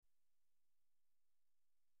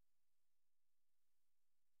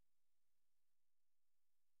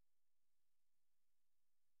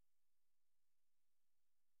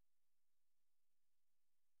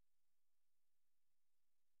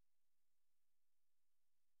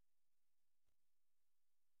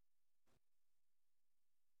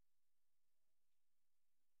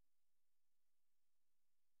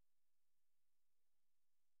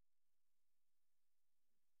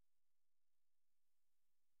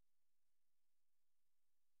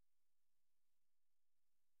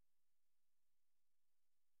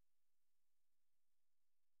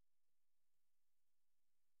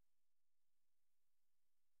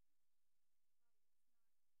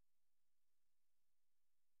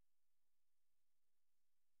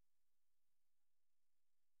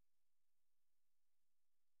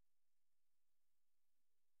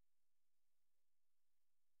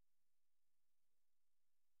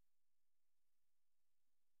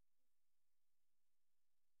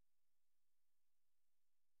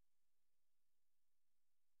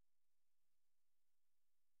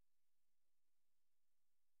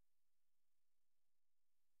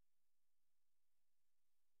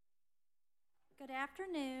Good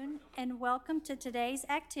afternoon and welcome to today's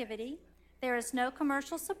activity. There is no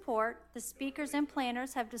commercial support. The speakers and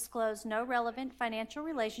planners have disclosed no relevant financial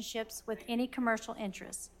relationships with any commercial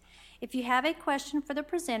interests. If you have a question for the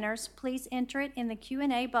presenters, please enter it in the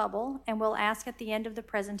Q&A bubble and we'll ask at the end of the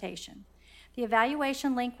presentation. The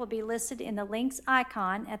evaluation link will be listed in the links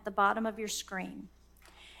icon at the bottom of your screen.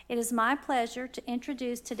 It is my pleasure to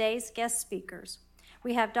introduce today's guest speakers.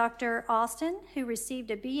 We have Dr. Austin, who received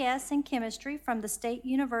a BS in chemistry from the State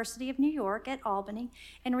University of New York at Albany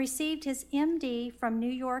and received his MD from New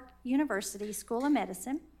York University School of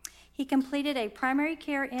Medicine. He completed a primary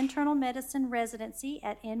care internal medicine residency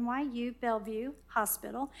at NYU Bellevue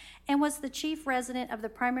Hospital and was the chief resident of the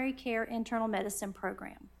primary care internal medicine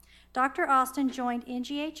program. Dr. Austin joined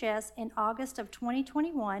NGHS in August of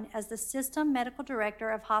 2021 as the System Medical Director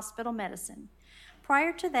of Hospital Medicine.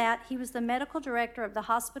 Prior to that, he was the medical director of the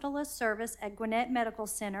hospitalist service at Gwinnett Medical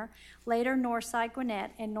Center, later Northside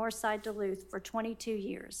Gwinnett and Northside Duluth for 22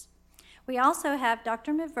 years. We also have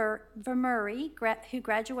Dr. Vemuri, who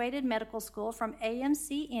graduated medical school from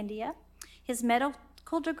AMC India, his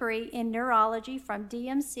medical degree in neurology from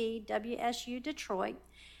DMC WSU Detroit.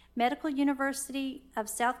 Medical University of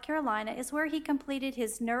South Carolina is where he completed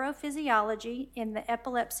his neurophysiology in the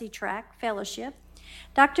epilepsy track fellowship.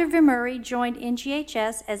 Dr. Vemuri joined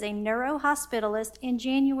NGHS as a neurohospitalist in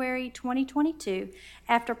January 2022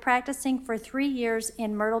 after practicing for 3 years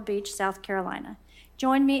in Myrtle Beach, South Carolina.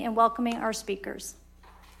 Join me in welcoming our speakers.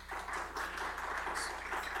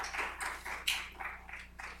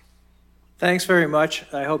 Thanks very much.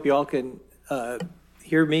 I hope you all can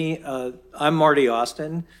hear me. I'm Marty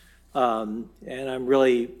Austin, and I'm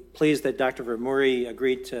really pleased that Dr. Vemuri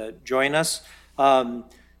agreed to join us.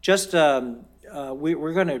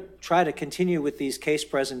 We're going to try to continue with these case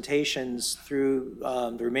presentations through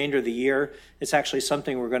the remainder of the year. It's actually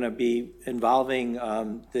something we're going to be involving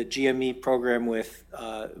the GME program with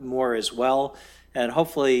more as well. And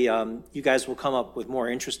hopefully you guys will come up with more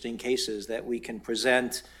interesting cases that we can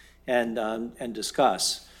present and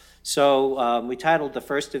discuss. So we titled the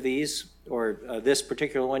first of these, or this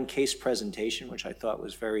particular one, Case Presentation, which I thought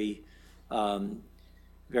was very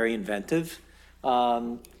inventive.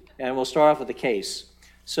 And we'll start off with the case.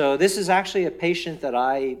 So this is actually a patient that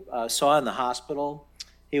I saw in the hospital.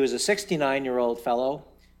 He was a 69-year-old fellow.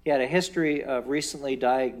 He had a history of recently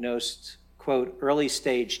diagnosed, quote, early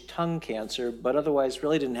stage tongue cancer, but otherwise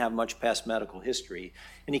really didn't have much past medical history.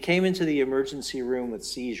 And he came into the emergency room with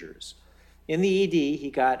seizures. In the ED,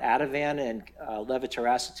 he got Ativan and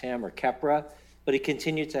levetiracetam or Keppra, but he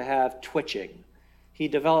continued to have twitching. He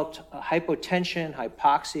developed hypotension,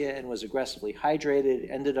 hypoxia, and was aggressively hydrated,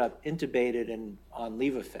 ended up intubated and on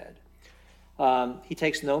Levophed. He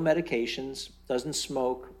takes no medications, doesn't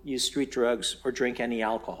smoke, use street drugs, or drink any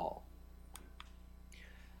alcohol.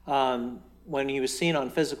 When he was seen on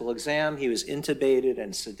physical exam, he was intubated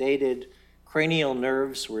and sedated. Cranial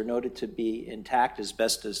nerves were noted to be intact as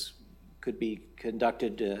best as could be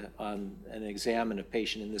conducted on an exam in a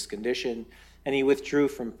patient in this condition, and he withdrew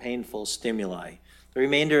from painful stimuli. The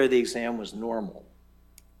remainder of the exam was normal.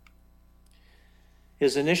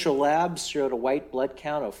 His initial labs showed a white blood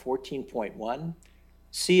count of 14.1.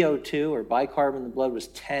 CO2, or bicarb in the blood, was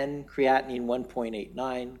 10, creatinine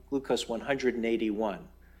 1.89, glucose 181.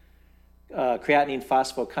 Creatinine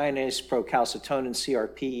phosphokinase, procalcitonin,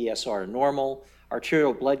 CRP, ESR normal.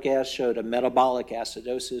 Arterial blood gas showed a metabolic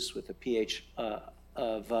acidosis with a pH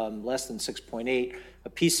of less than 6.8, a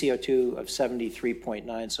PCO2 of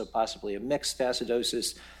 73.9, so possibly a mixed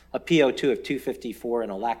acidosis, a PO2 of 254,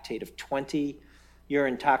 and a lactate of 20.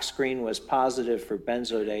 Urine tox screen was positive for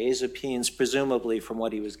benzodiazepines, presumably from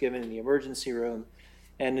what he was given in the emergency room,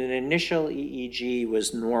 and an initial EEG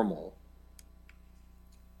was normal.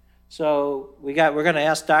 So we're going to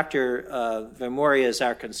ask Dr. Vemuri as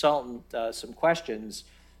our consultant some questions.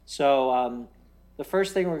 So the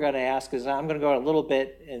first thing we're going to ask is, I'm going to go a little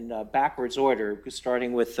bit in backwards order,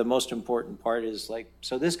 starting with the most important part is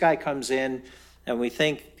so this guy comes in and we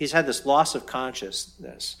think he's had this loss of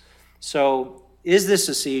consciousness. So is this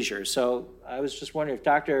a seizure? So I was just wondering if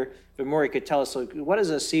Dr. Vemuri could tell us, what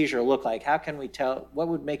does a seizure look like? How can we tell, what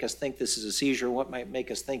would make us think this is a seizure? What might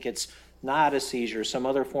make us think it's not a seizure, some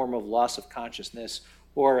other form of loss of consciousness,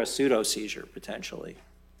 or a pseudo-seizure potentially?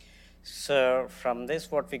 So from this,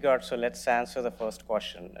 what we got, so let's answer the first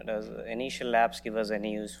question. Does initial labs give us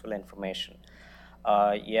any useful information?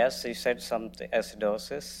 Yes, you said some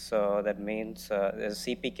acidosis, so that means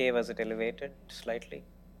CPK, was it elevated slightly?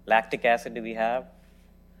 Lactic acid, do we have?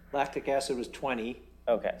 Lactic acid was 20.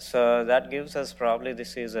 Okay, so that gives us probably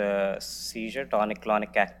this is a seizure,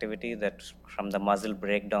 tonic-clonic activity that from the muscle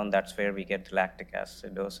breakdown, that's where we get lactic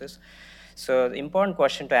acidosis. So the important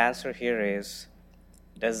question to answer here is,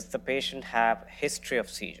 does the patient have history of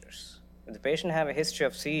seizures? If the patient have a history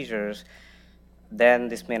of seizures, then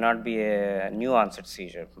this may not be a new onset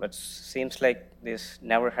seizure, but seems like this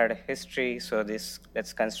never had a history, so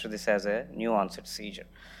let's consider this as a new onset seizure.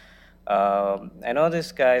 I know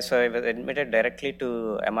this guy, so he was admitted directly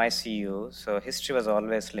to MICU, so history was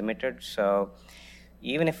always limited. So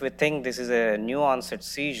even if we think this is a new onset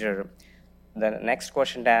seizure, the next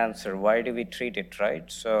question to answer, why do we treat it,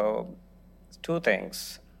 right? So two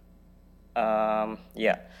things.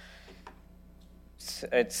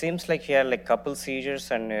 It seems like he had like couple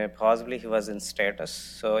seizures and possibly he was in status.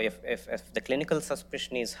 So if the clinical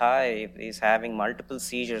suspicion is high, if he's having multiple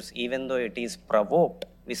seizures, even though it is provoked,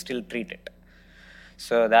 we still treat it.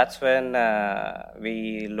 So that's when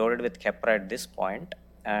we loaded with Keppra at this point.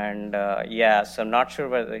 And so I'm not sure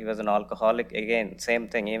whether he was an alcoholic. Again, same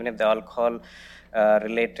thing, even if the alcohol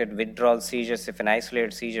related withdrawal seizures, if an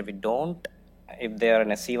isolated seizure, we don't. If they are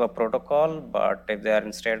in a SIVA protocol, but if they are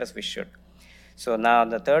in status, we should. So now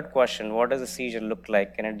the third question, what does a seizure look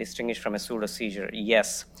like? Can it distinguish from a pseudo seizure?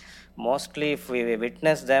 Yes. Mostly if we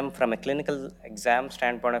witness them from a clinical exam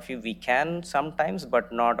standpoint of view, we can sometimes,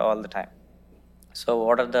 but not all the time. So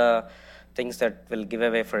what are the things that will give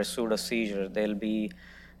away for a pseudo seizure? They'll be,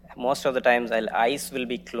 most of the times eyes will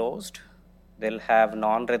be closed. They'll have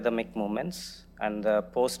non-rhythmic movements and the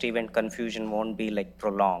post-event confusion won't be like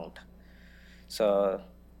prolonged. So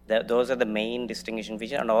those are the main distinguishing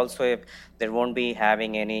features, and also if there won't be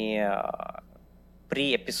having any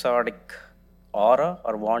pre-episodic aura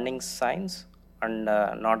or warning signs, and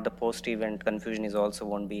not the post-event confusion is also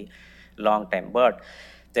won't be long time. But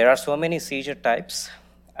there are so many seizure types.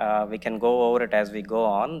 We can go over it as we go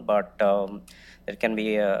on, but there can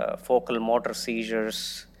be focal motor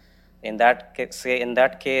seizures. In that case,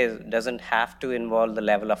 it doesn't have to involve the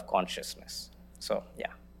level of consciousness. So yeah.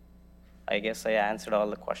 I guess I answered all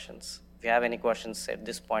the questions. If you have any questions at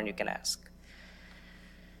this point, you can ask.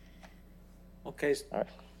 Okay, All right.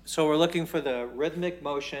 so we're looking for the rhythmic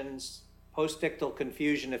motions, post-ictal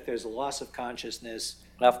confusion if there's a loss of consciousness.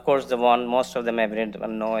 Of course, the one most of them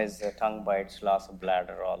everyone know is tongue bites, loss of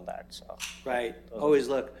bladder, all that. So Right, always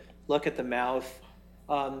look at the mouth.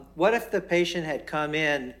 What if the patient had come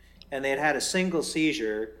in and they had a single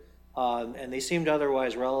seizure and they seemed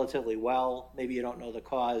otherwise relatively well, maybe you don't know the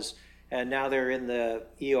cause, and now they're in the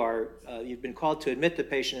ER, you've been called to admit the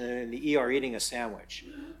patient and they're in the ER eating a sandwich.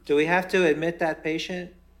 Do we have to admit that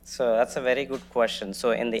patient? So that's a very good question.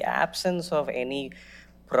 So in the absence of any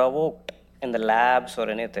provoked in the labs or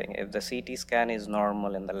anything, if the CT scan is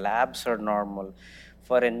normal and the labs are normal,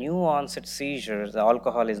 for a new onset seizure, the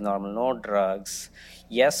alcohol is normal, no drugs,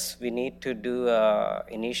 yes, we need to do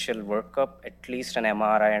initial workup, at least an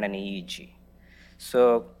MRI and an EEG.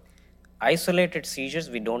 So isolated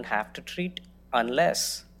seizures we don't have to treat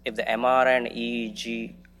unless if the MRI and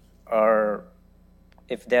EEG are,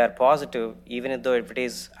 if they are positive, even though if it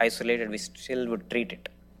is isolated, we still would treat it.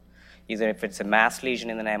 Either if it's a mass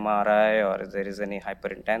lesion in an MRI or if there is any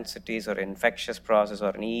hyperintensities or infectious process or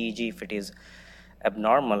an EEG, if it is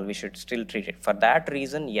abnormal, we should still treat it. For that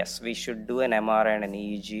reason, yes, we should do an MRI and an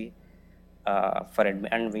EEG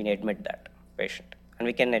and we admit that patient. And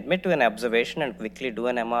we can admit to an observation and quickly do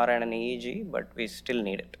an MRI and an EEG, but we still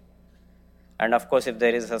need it. And of course, if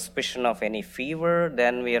there is suspicion of any fever,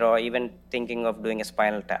 then we are even thinking of doing a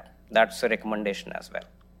spinal tap. That's a recommendation as well.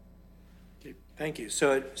 Okay, thank you.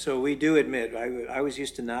 So we do admit, I was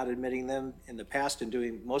used to not admitting them in the past and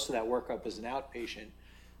doing most of that workup as an outpatient,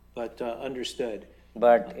 but understood.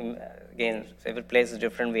 But again, every place is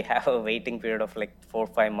different. We have a waiting period of like 4 or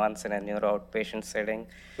 5 months in a neuro outpatient setting.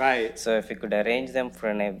 Right. So if we could arrange them for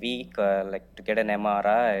in a week, like to get an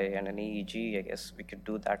MRI and an EEG, I guess we could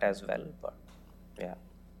do that as well. But yeah.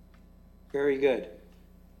 Very good.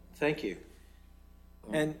 Thank you.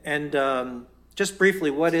 And just briefly,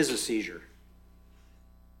 what is a seizure?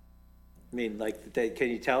 I mean, like, can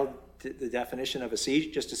you tell the definition of a seizure,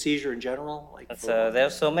 just a seizure in general? Like there are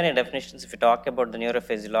so many definitions. If you talk about the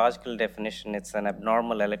neurophysiological definition, it's an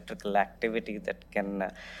abnormal electrical activity that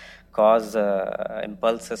can cause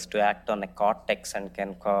impulses to act on a cortex and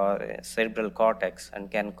can cause cerebral cortex and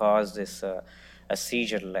can cause this a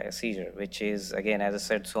seizure, which is, again, as I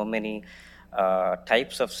said, so many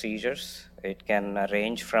types of seizures. It can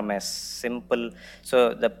range from a simple,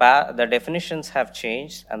 so the definitions have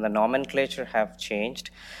changed and the nomenclature have changed.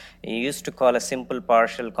 You used to call a simple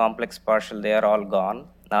partial, complex partial, they are all gone.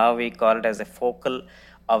 Now we call it as a focal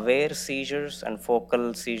aware seizures and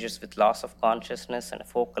focal seizures with loss of consciousness and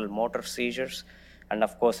focal motor seizures, and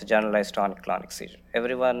of course, a generalized tonic-clonic seizure.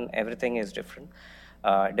 Everything is different.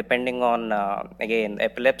 Depending on, again,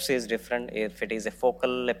 epilepsy is different. If it is a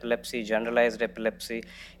focal epilepsy, generalized epilepsy,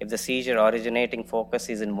 if the seizure originating focus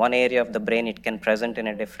is in one area of the brain, it can present in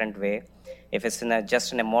a different way. If it's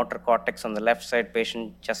just in a motor cortex on the left side,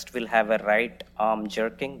 patient just will have a right arm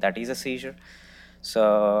jerking, that is a seizure.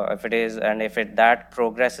 So if it is, and if that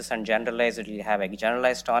progresses and generalized, it will have a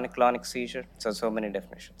generalized tonic-clonic seizure. So many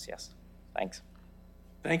definitions, yes. Thanks.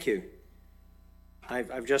 Thank you.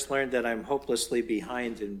 I've just learned that I'm hopelessly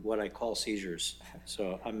behind in what I call seizures.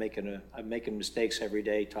 So I'm making mistakes every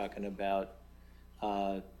day talking about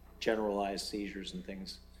generalized seizures and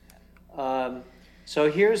things.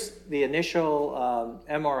 So here's the initial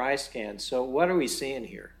MRI scan. So what are we seeing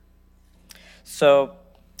here? So,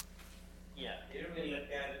 yeah, here we look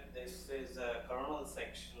at, this is a coronal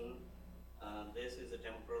section. This is the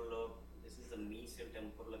temporal lobe. This is the mesial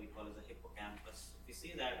temporal lobe, we call it the hippocampus. If you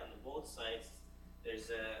see that on both sides,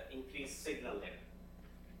 there's an increased signal there.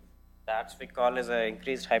 That's we call as an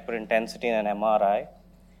increased hyperintensity in an MRI.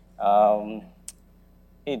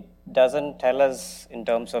 It doesn't tell us in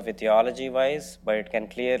terms of etiology-wise, but it can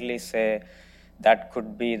clearly say that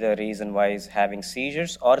could be the reason why he's having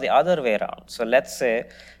seizures, or the other way around. So let's say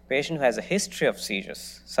patient who has a history of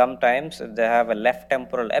seizures. Sometimes they have a left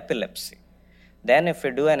temporal epilepsy. Then if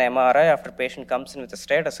we do an MRI after patient comes in with a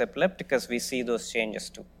status epilepticus, we see those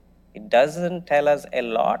changes too. It doesn't tell us a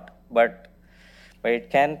lot, but it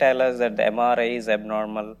can tell us that the MRI is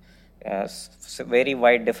abnormal, very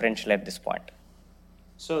wide differential at this point.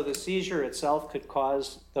 So the seizure itself could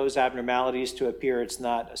cause those abnormalities to appear. It's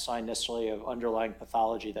not a sign necessarily of underlying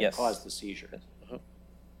pathology that caused the seizure. Mm-hmm.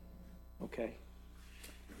 Okay.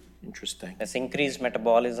 Interesting. There's increased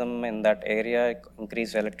metabolism in that area,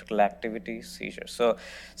 increased electrical activity, seizure. So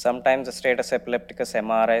sometimes the status epilepticus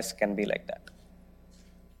MRIs can be like that.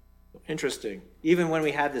 Interesting. Even when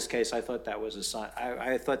we had this case, I thought that was a sign.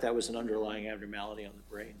 I thought that was an underlying abnormality on the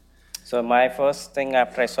brain. So my first thing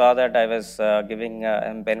after I saw that, I was giving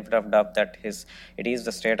him benefit of doubt that it is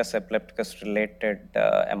the status epilepticus related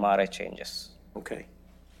MRI changes. Okay.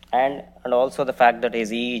 And also the fact that his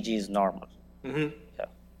EEG is normal. Mm-hmm. Yeah.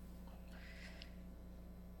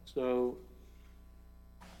 So,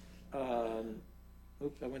 I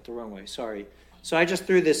went the wrong way. Sorry. So I just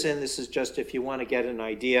threw this in. This is just if you want to get an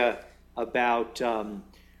idea about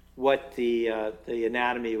what the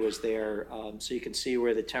anatomy was there. So you can see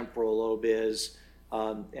where the temporal lobe is.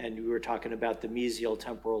 And we were talking about the mesial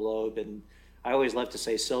temporal lobe. And I always love to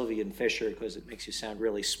say Sylvian fissure because it makes you sound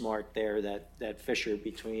really smart there, that fissure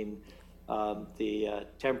between the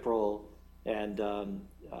temporal and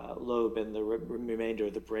lobe and the remainder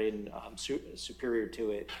of the brain superior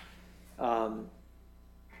to it.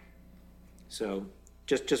 So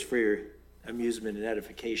just for your amusement and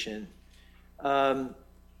edification.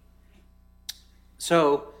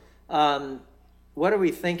 What are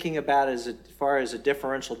we thinking about as far as a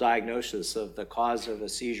differential diagnosis of the cause of a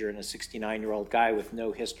seizure in a 69-year-old guy with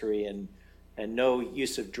no history and no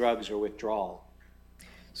use of drugs or withdrawal?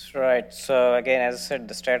 That's right. So again, as I said,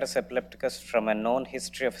 the status epilepticus from a known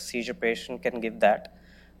history of a seizure patient can give that.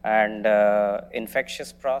 And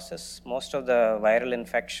infectious process, most of the viral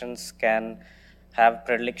infections can have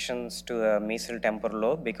predilections to a mesial temporal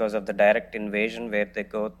lobe because of the direct invasion where they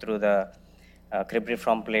go through the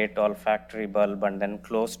cribriform plate, olfactory bulb, and then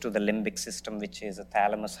close to the limbic system, which is the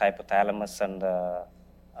thalamus, hypothalamus, and the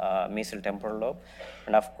mesial temporal lobe.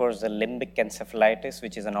 And of course, the limbic encephalitis,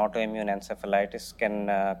 which is an autoimmune encephalitis, can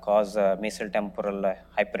cause mesial temporal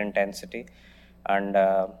hyperintensity. And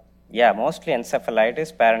mostly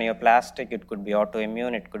encephalitis, paraneoplastic, it could be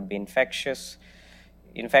autoimmune, it could be infectious.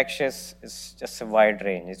 Infectious is just a wide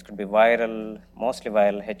range. It could be viral, mostly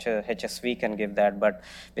viral. HSV can give that, but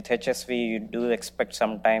with HSV, you do expect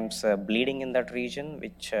sometimes bleeding in that region,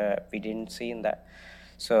 which we didn't see in that.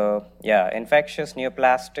 So, infectious,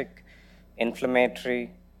 neoplastic,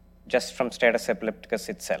 inflammatory, just from status epilepticus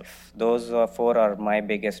itself. Those four are my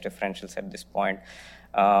biggest differentials at this point.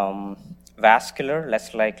 Vascular,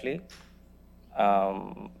 less likely.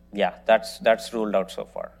 That's ruled out so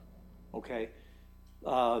far. Okay.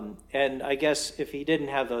 And I guess if he didn't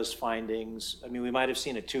have those findings, I mean, we might have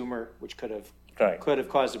seen a tumor, which could have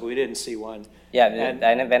caused it, but we didn't see one. Yeah,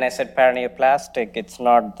 and when I said paraneoplastic, it's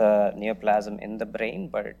not the neoplasm in the brain,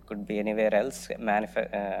 but it could be anywhere else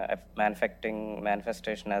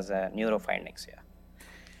manifestation as a neuro findings,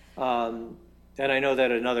 And I know that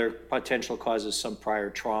another potential cause is some prior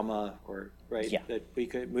trauma, or right? Yeah. That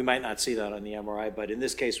we might not see that on the MRI, but in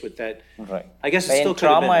this case with that, Right. I guess it But still in could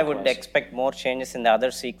have been trauma, I the would cause. expect more changes in the other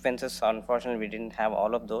sequences. Unfortunately, we didn't have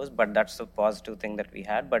all of those, but that's the positive thing that we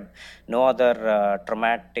had. But no other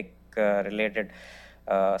traumatic related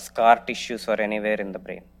scar tissues or anywhere in the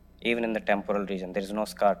brain, even in the temporal region. There is no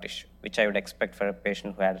scar tissue, which I would expect for a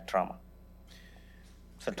patient who had a trauma.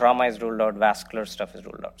 So trauma is ruled out, vascular stuff is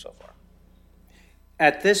ruled out so far.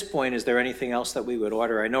 At this point, is there anything else that we would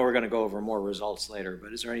order? I know we're going to go over more results later,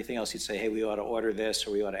 but is there anything else you'd say, hey, we ought to order this,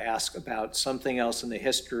 or we ought to ask about something else in the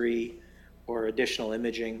history or additional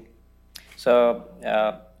imaging? So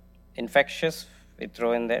infectious, we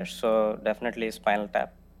throw in there. So definitely spinal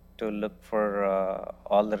tap to look for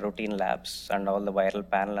all the routine labs and all the viral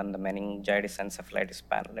panel and the meningitis encephalitis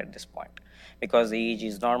panel at this point. Because the EEG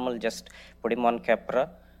is normal, just put him on Keppra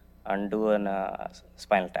and do a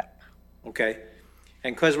spinal tap. Okay.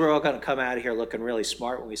 And because we're all going to come out of here looking really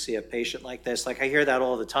smart when we see a patient like this, like I hear that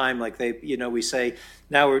all the time. Like they, we say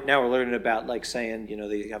now we're learning about like saying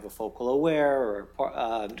they have a focal aware or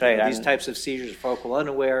Right, these types of seizures, focal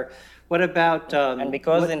unaware. What about and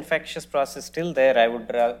because the infectious process is still there, I would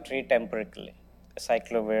treat empirically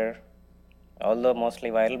cyclovir, although mostly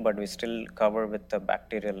viral, but we still cover with the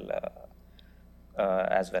bacterial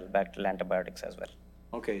as well, bacterial antibiotics as well.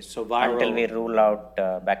 Okay, so viral until we rule out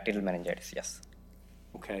bacterial meningitis. Yes.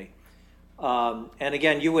 Okay. And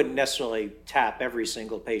again, you wouldn't necessarily tap every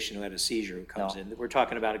single patient who had a seizure who comes in. We're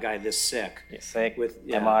talking about a guy this sick. Yes, sick, with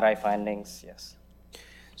MRI findings, yes.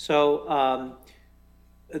 So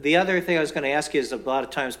the other thing I was going to ask you is a lot of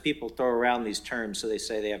times people throw around these terms. So they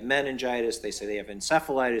say they have meningitis, they say they have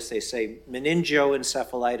encephalitis, they say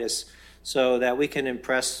meningoencephalitis, so that we can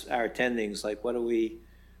impress our attendings. Like, what's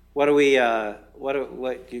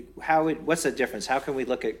the difference? How can we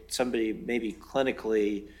look at somebody maybe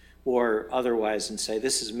clinically or otherwise and say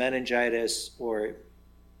this is meningitis or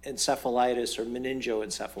encephalitis or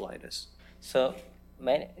meningoencephalitis? So,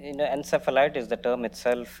 encephalitis, the term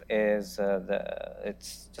itself is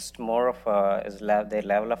it's just more of the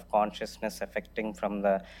level of consciousness affecting from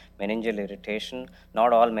the meningeal irritation.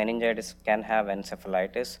 Not all meningitis can have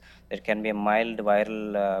encephalitis. There can be a mild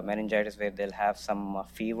viral meningitis where they'll have some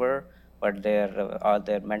fever, but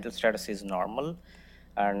their mental status is normal,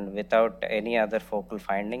 and without any other focal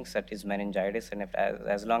findings, that is meningitis. And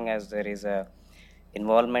as long as there is a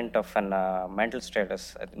involvement of an mental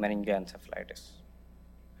status, meningoencephalitis.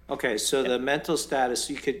 Okay, so the mental status,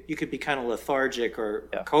 you could be kind of lethargic or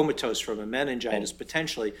comatose from a meningitis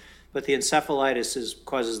potentially, but the encephalitis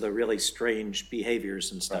causes the really strange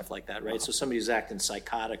behaviors and stuff like that, right? So somebody who's acting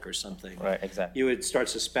psychotic or something, right? Exactly. You would start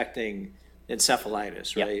suspecting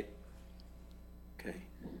encephalitis, right? Okay,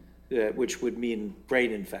 which would mean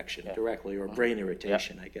brain infection directly or brain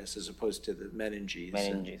irritation, I guess, as opposed to the meninges.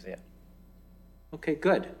 Meninges, yeah. Okay,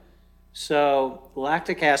 good. So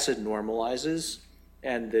lactic acid normalizes,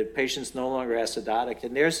 and the patient's no longer acidotic.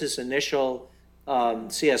 And there's this initial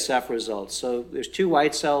CSF result. So there's 2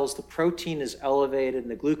 white cells, the protein is elevated, and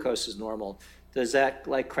the glucose is normal. Does that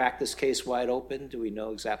crack this case wide open? Do we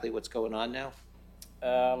know exactly what's going on now?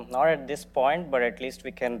 Not at this point, but at least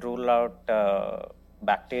we can rule out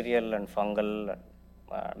bacterial and fungal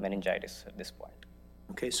meningitis at this point.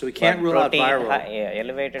 Okay, so we can't rule out viral.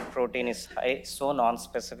 Elevated protein is high, so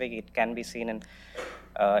non-specific, it can be seen in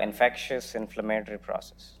infectious inflammatory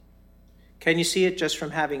process. Can you see it just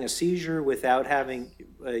from having a seizure without having,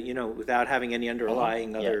 without having any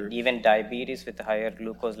underlying other? Even diabetes with higher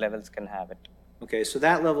glucose levels can have it. Okay, so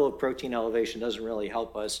that level of protein elevation doesn't really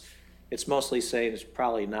help us. It's mostly saying it's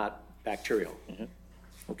probably not bacterial.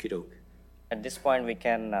 Okie doke. At this point, we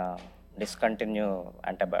can discontinue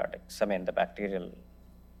antibiotics. I mean, the bacterial,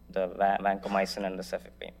 the vancomycin and the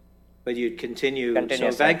cefepime. But you'd continue so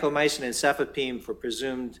vancomycin and cefepime for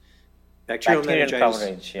presumed bacterial meningitis.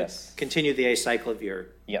 Coverage, yes. Continue the acyclovir.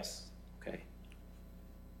 Yes. Okay.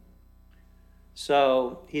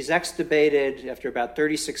 So he's extubated after about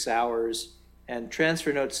 36 hours, and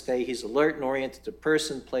transfer notes say he's alert and oriented to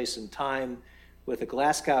person, place, and time with a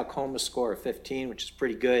Glasgow Coma score of 15, which is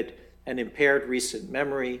pretty good, and impaired recent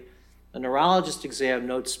memory. A neurologist exam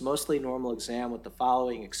notes mostly normal exam with the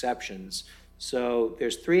following exceptions. So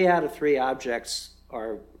there's 3 out of 3 objects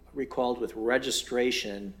are recalled with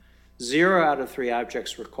registration. 0 out of 3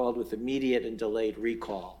 objects recalled with immediate and delayed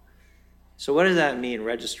recall. So what does that mean,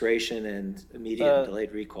 registration and immediate and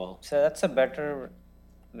delayed recall? So that's a better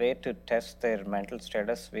way to test their mental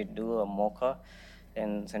status. We do a MOCA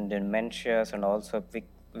in dementias and also a quick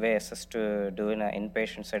way assess to do in an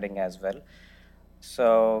inpatient setting as well.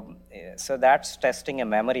 So that's testing a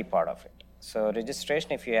memory part of it. So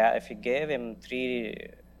registration, if you gave him 3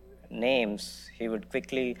 names, he would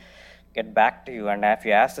quickly get back to you. And if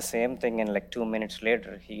you ask the same thing in like 2 minutes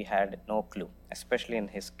later, he had no clue, especially in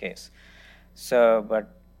his case. So,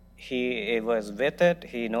 but he was with it.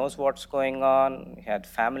 He knows what's going on. He had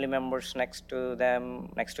family members next to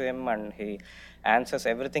him, and he answers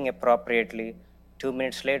everything appropriately. 2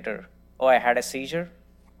 minutes later, oh, I had a seizure.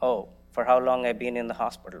 Oh, for how long I've been in the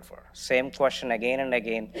hospital for? Same question again and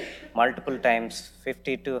again, multiple times,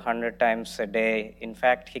 50 to 100 times a day. In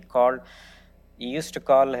fact, he used to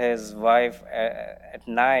call his wife at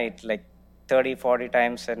night, like 30, 40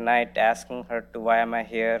 times a night, asking her to, why am I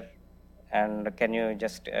here? And can you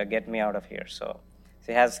just get me out of here? So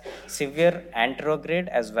he has severe anterograde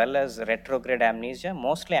as well as retrograde amnesia,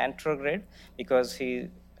 mostly anterograde, because he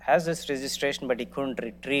has this registration, but he couldn't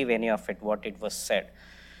retrieve any of it, what it was said.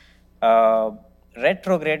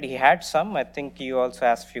 Retrograde, he had some. I think you also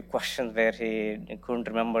asked a few questions where he couldn't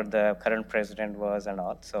remember the current president was and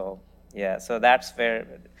all. So yeah, so that's where,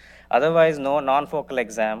 otherwise no non-focal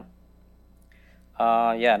exam.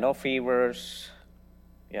 No fevers.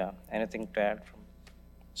 Yeah, anything to add from?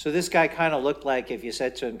 So this guy kind of looked like if you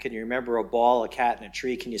said to him, can you remember a ball, a cat, and a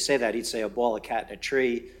tree? Can you say that? He'd say a ball, a cat, and a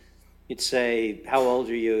tree. You'd say, how old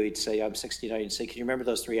are you? He'd say, I'm 69. You'd say, can you remember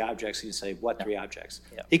those 3 objects? He'd say, what 3 objects?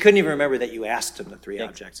 Yeah. He couldn't even remember that you asked him the 3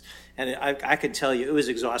 objects. And I can tell you, it was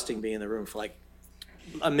exhausting being in the room for like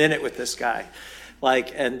a minute with this guy.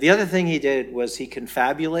 And the other thing he did was he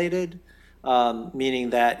confabulated, meaning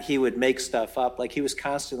that he would make stuff up. Like he was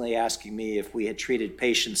constantly asking me if we had treated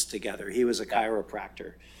patients together. He was a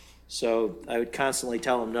chiropractor. So I would constantly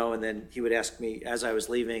tell him no, and then he would ask me, as I was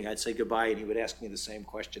leaving, I'd say goodbye, and he would ask me the same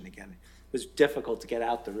question again. It was difficult to get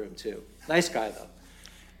out the room, too. Nice guy,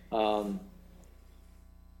 though.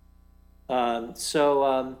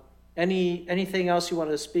 Anything else you want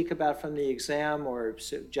to speak about from the exam or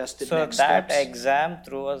suggested next steps? So that exam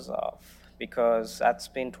threw us off, because that's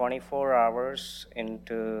been 24 hours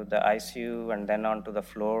into the ICU and then onto the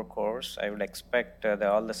floor course. I would expect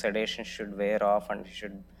all the sedation should wear off and he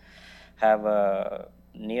should have a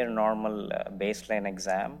near normal baseline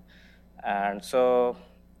exam. And so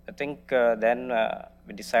I think then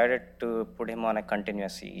we decided to put him on a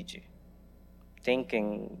continuous EEG,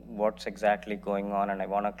 thinking what's exactly going on, and I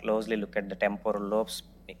want to closely look at the temporal lobes,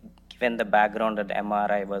 given the background that the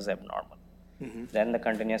MRI was abnormal. Mm-hmm. Then the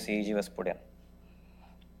continuous EEG was put in.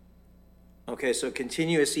 Okay, so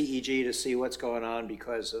continuous EEG to see what's going on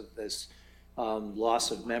because of this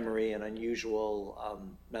loss of memory and unusual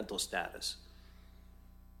mental status.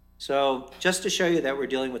 So just to show you that we're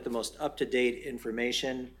dealing with the most up-to-date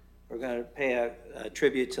information, we're going to pay a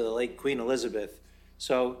tribute to the late Queen Elizabeth.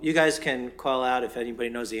 So you guys can call out if anybody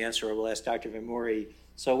knows the answer, or we'll ask Dr. Vimuri.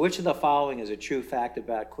 So which of the following is a true fact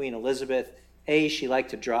about Queen Elizabeth? A, she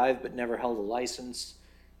liked to drive but never held a license.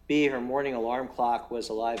 B, her morning alarm clock was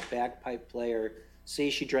a live bagpipe player.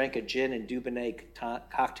 C, she drank a gin and Dubonnet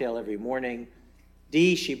cocktail every morning.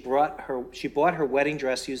 D, she bought her wedding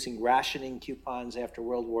dress using rationing coupons after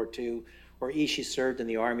World War II. Or E, she served in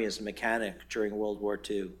the Army as a mechanic during World War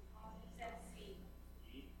II.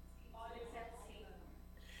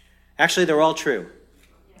 Actually, they're all true.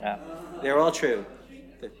 Yeah. They're all true.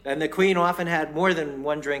 And the Queen often had more than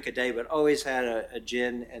one drink a day, but always had a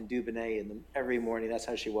gin and Dubonnet every morning. That's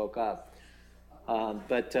how she woke up.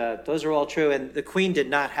 But those are all true. And the Queen did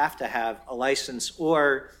not have to have a license,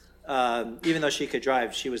 or even though she could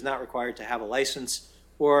drive, she was not required to have a license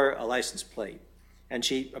or a license plate. And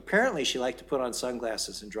she liked to put on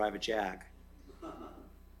sunglasses and drive a Jag.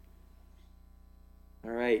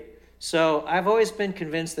 All right. So I've always been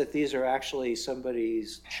convinced that these are actually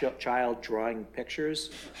somebody's child drawing pictures.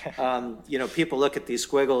 People look at these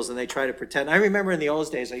squiggles and they try to pretend. I remember in the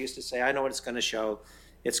old days, I used to say, I know what it's going to show.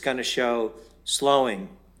 It's going to show slowing.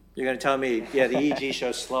 You're going to tell me, yeah, the EEG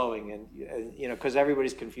shows slowing, and because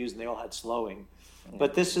everybody's confused and they all had slowing.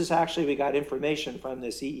 But this is actually, we got information from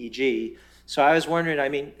this EEG. So I was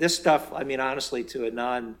wondering, this stuff, honestly, to a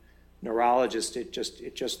non-neurologist, it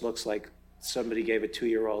just looks like somebody gave a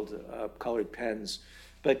 2-year-old colored pens.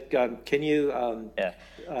 But can you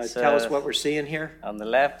tell us what we're seeing here? On the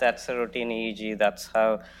left, that's a routine EEG. That's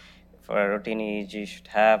how, for a routine EEG, should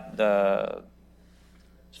have the...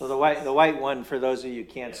 So the white one, for those of you who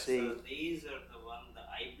can't see. So these are the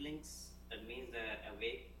eye blinks. That means they're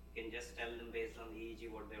awake. You can just tell them based on the EEG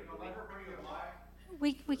what they're doing.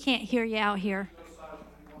 We can't hear you out here.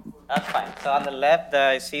 That's fine. So on the left,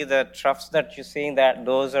 I see the troughs that you're seeing.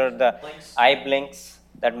 Those are the eye blinks.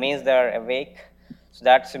 That means they're awake. So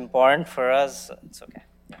that's important for us. It's okay.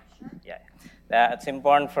 Yeah. That's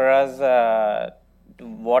important for us.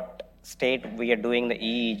 What state we are doing the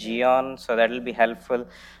EEG on, so that will be helpful.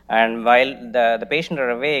 And while the patient are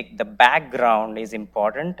awake, the background is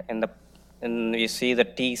important. And you see the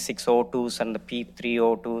T602s and the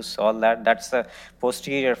P302s, all that. That's the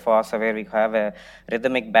posterior fossa where we have a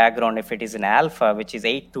rhythmic background. If it is in alpha, which is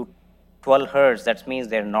 8 to 12 hertz, that means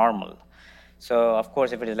they're normal. So, of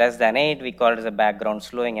course, if it is less than 8, we call it as a background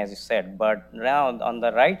slowing, as you said. But now on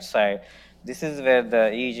the right side, this is where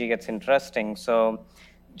the EEG gets interesting. So,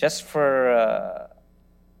 just for a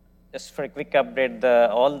quick update,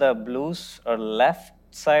 all the blues are left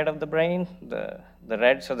side of the brain, the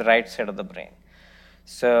reds are the right side of the brain.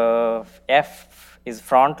 So, F is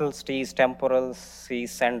frontal, T is temporal, C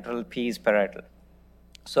is central, P is parietal.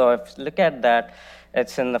 So if you look at that,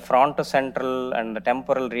 it's in the frontocentral and the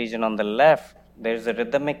temporal region on the left. There's a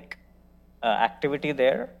rhythmic activity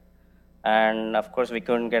there. And of course, we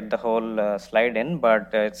couldn't get the whole slide in,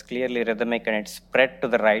 but it's clearly rhythmic and it's spread to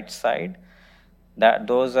the right side.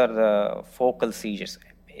 Those are the focal seizures.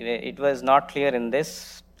 It was not clear in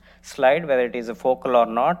this slide whether it is a focal or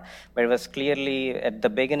not, but it was clearly at the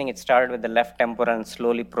beginning, it started with the left temporal and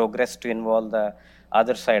slowly progressed to involve the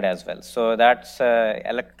other side as well. So that's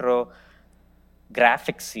electrographic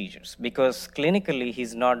seizures, because clinically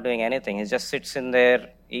he's not doing anything. He just sits in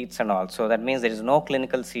there, eats and all. So that means there is no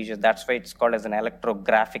clinical seizure. That's why it's called as an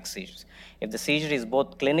electrographic seizures. If the seizure is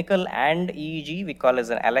both clinical and EEG, we call it as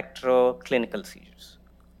an electroclinical seizures.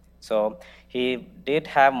 So he did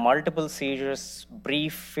have multiple seizures,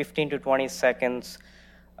 brief 15 to 20 seconds,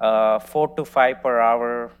 4 to 5 per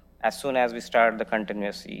hour as soon as we started the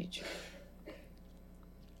continuous EEG.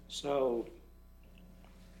 So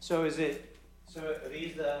are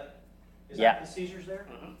these that the seizures there?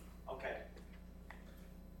 Mm-hmm. Okay.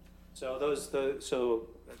 So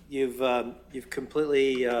you've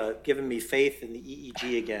completely given me faith in the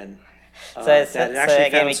EEG again. So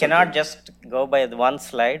again, we cannot just go by the one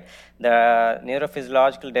slide. The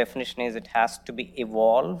neurophysiological definition is it has to be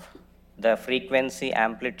evolve, the frequency,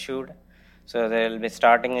 amplitude. So they'll be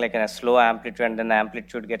starting like in a slow amplitude and then the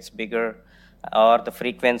amplitude gets bigger. Or the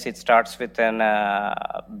frequency, it starts with an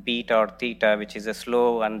beta or theta, which is a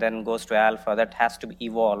slow, and then goes to alpha. That has to be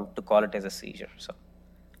evolved to call it as a seizure. So,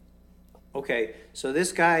 okay, so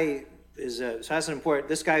this guy is so that's important.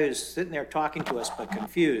 This guy who's sitting there talking to us but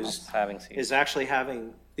confused is actually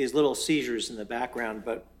having these little seizures in the background,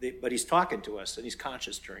 but he's talking to us and he's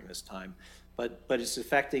conscious during this time, but it's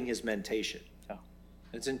affecting his mentation. Yeah.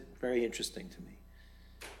 It's very interesting to me.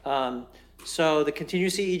 So the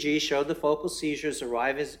continuous EEG showed the focal seizures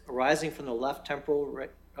arising from the left temporal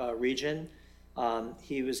region.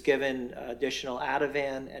 He was given additional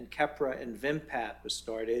Ativan, and Keppra and Vimpat was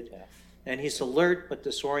started. Yeah. And he's alert but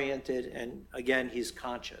disoriented, and again, he's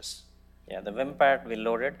conscious. Yeah, the Vimpat we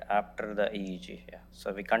loaded after the EEG. Yeah,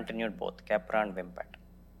 so we continued both Keppra and Vimpat.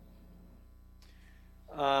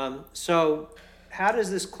 So how does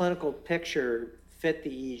this clinical picture fit the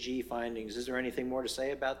EEG findings? Is there anything more to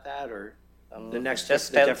say about that, or the next?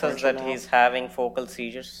 Just tells us that he's having focal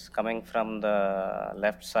seizures coming from the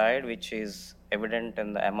left side, which is evident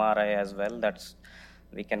in the MRI as well.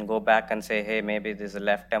 We can go back and say, hey, maybe these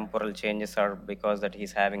left temporal changes are because that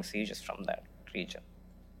he's having seizures from that region.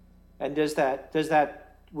 And if they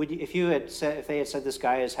had said this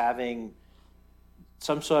guy is having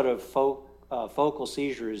some sort of focal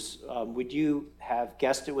seizures, would you have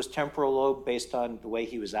guessed it was temporal lobe based on the way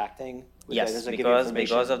he was acting? Yes,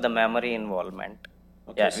 because of the memory involvement.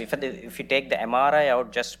 Okay, yeah, if you take the MRI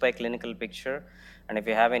out just by clinical picture, and if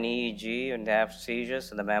you have an EEG and they have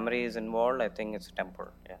seizures and the memory is involved, I think it's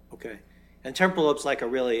temporal. Yeah. Okay, and temporal lobe's like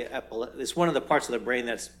it's one of the parts of the brain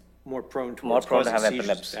that's more prone to have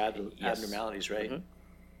epilepsy, abnormalities, right?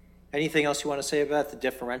 Mm-hmm. Anything else you want to say about the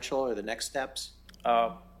differential or the next steps?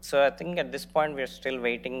 So I think at this point we're still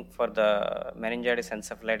waiting for the meningitis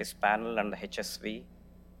encephalitis panel and the HSV. Okay.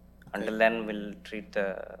 Until then, we'll treat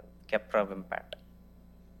the Keppra Vimpat.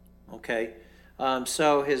 Okay.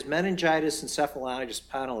 So his meningitis encephalitis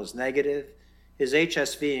panel is negative. His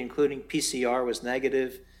HSV, including PCR, was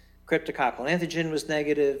negative. Cryptococcal antigen was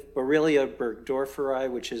negative. Borrelia burgdorferi,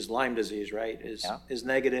 which is Lyme disease, right, is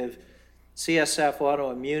negative. CSF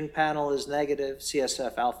autoimmune panel is negative.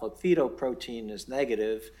 CSF alpha fetoprotein is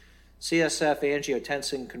negative. CSF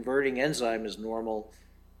angiotensin converting enzyme is normal.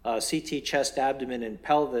 CT chest, abdomen, and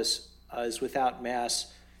pelvis is without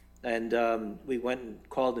mass. And we went and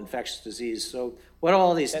called infectious disease. So what are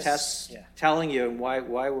all these tests telling you, and why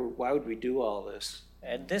would we do all this?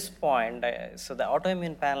 At this point, so the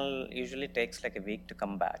autoimmune panel usually takes like a week to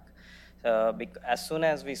come back. As soon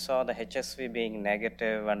as we saw the HSV being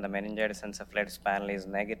negative and the meningitis encephalitis panel is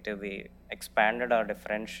negative, we expanded our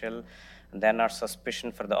differential. And then our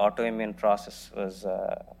suspicion for the autoimmune process was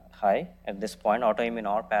high at this point, autoimmune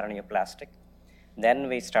or paraneoplastic. Then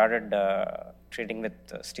we started treating with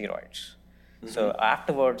steroids. So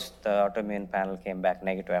afterwards, the autoimmune panel came back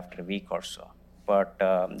negative after a week or so. But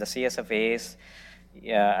the CSF-As,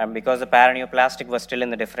 and because the paraneoplastic was still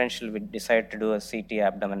in the differential, we decided to do a CT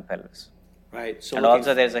abdomen pelvis. Right. So And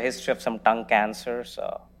also there's a history of some tongue cancer.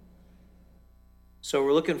 So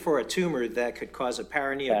we're looking for a tumor that could cause a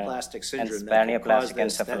paraneoplastic syndrome. Paraneoplastic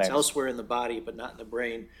That's encephalitis. elsewhere in the body, but not in the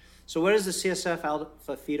brain. So what does the CSF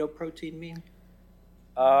alpha fetoprotein mean?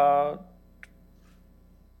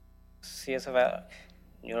 CSF,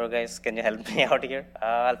 neuro guys, can you help me out here?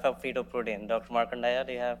 Alpha fetoprotein. Dr. Markandaya,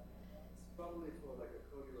 do you have? Probably for like a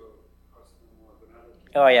cholangiocarcinoma, but not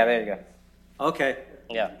Oh, yeah, there you go. Okay.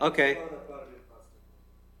 Yeah. Okay. a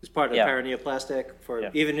paraneoplastic. It's part of the Yeah. paraneoplastic for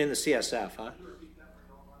Yeah. even in the CSF, huh?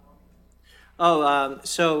 Oh,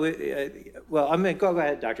 well, I'm going to go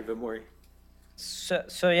ahead, Dr. Vimori.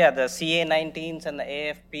 So yeah, the CA19s and the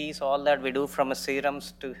AFPs, all that we do from a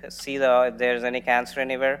serums to see if there's any cancer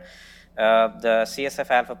anywhere. The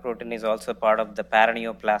CSF alpha protein is also part of the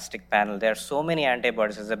paraneoplastic panel. There are so many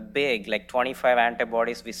antibodies. There's a big, like 25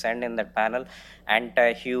 antibodies we send in that panel.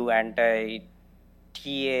 Anti-HU, anti-TA,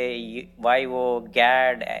 YO,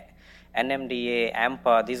 GAD, NMDA,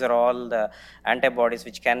 AMPA. These are all the antibodies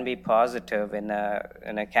which can be positive in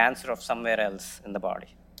a cancer of somewhere else in the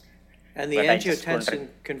body. And the But I just angiotensin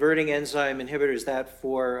converting enzyme inhibitor, is that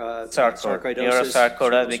for Sarcoidosis, sarcoidosis?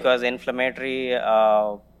 neurosarcoidosis, because inflammatory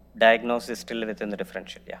diagnosis is still within the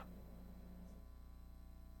differential, yeah.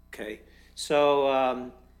 Okay. So,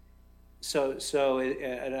 I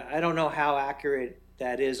don't know how accurate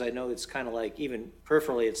that is. I know it's kind of like even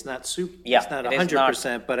peripherally, it's not Yeah, it's not it is not.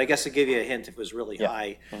 100%, but I guess it'd give you a hint if it was really Yeah.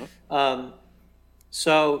 high.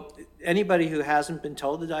 So anybody who hasn't been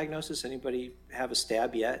told the diagnosis, anybody have a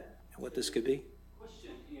stab yet at what this could be?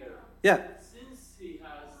 Question here. Yeah. Since he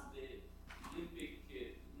has the limbic,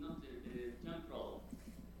 not temporal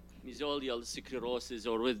mesolial sclerosis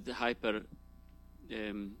or with the hyper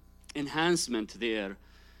enhancement there,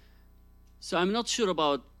 so I'm not sure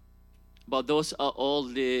about those are all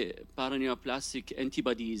the paraneoplastic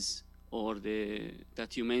antibodies or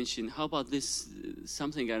that you mentioned. How about this?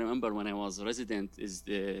 Something I remember when I was a resident is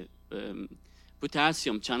the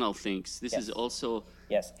potassium channel things. This is also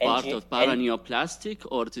Yes. part of paraneoplastic,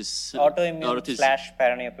 or it is Autoimmune /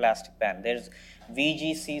 paraneoplastic panel. There's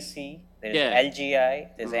VGCC, there's LGI,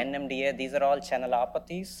 there's NMDA. These are all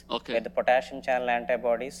channelopathies. Okay. Where the potassium channel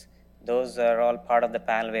antibodies. Those are all part of the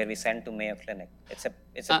panel where we send to Mayo Clinic. It's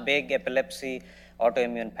a big epilepsy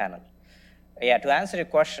autoimmune panel. Yeah, to answer your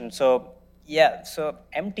question, so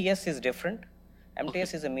MTS is different.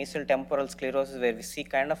 MTS is a mesial temporal sclerosis where we see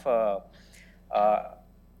kind of a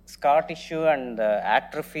scar tissue and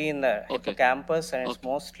atrophy in the hippocampus, and it's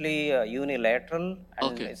mostly unilateral,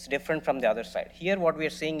 and it's different from the other side. Here, what we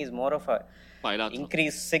are seeing is more of a bilateral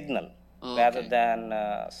increased signal rather than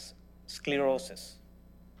sclerosis.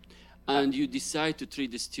 And you decide to treat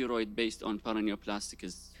the steroid based on paraneoplastic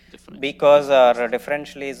is different? Because our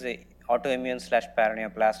differential is autoimmune /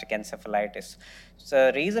 paraneoplastic encephalitis. So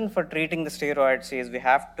the reason for treating the steroids is we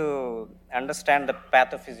have to understand the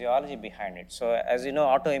pathophysiology behind it. So as you know,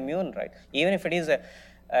 autoimmune, right? Even if it is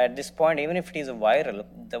at this point, even if it is a viral,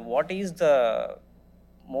 what is the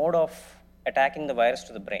mode of attacking the virus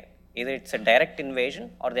to the brain? Either it's a direct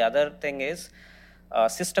invasion, or the other thing is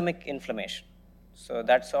systemic inflammation. So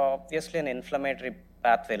that's obviously an inflammatory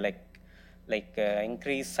pathway, like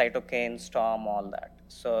increased cytokine storm, all that.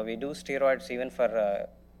 So we do steroids even for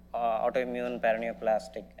autoimmune,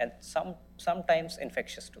 paraneoplastic, and sometimes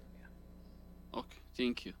infectious too. Okay,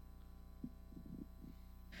 thank you.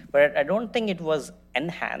 But I don't think it was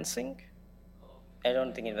enhancing. I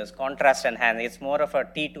don't think it was contrast enhancing. It's more of a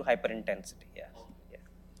T2 hyperintensity. Yeah.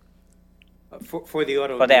 For the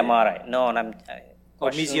autoimmune? For the MRI. No,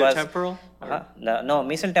 mesiotemporal? No,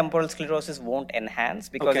 mesial temporal sclerosis won't enhance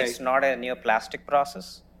because it's not a neoplastic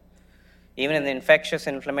process. Even in the infectious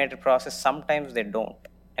inflammatory process, sometimes they don't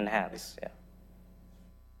enhance. Yeah.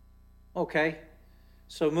 Okay.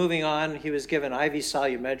 So moving on, he was given IV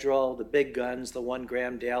Solumedrol, the big guns, the 1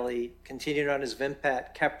 gram daily, continued on his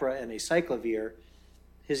Vimpat, Keppra, and acyclovir.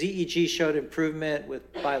 His EEG showed improvement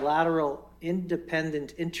with bilateral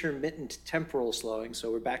independent intermittent temporal slowing, so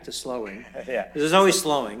we're back to slowing. Yeah. There's always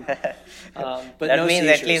slowing, but that no means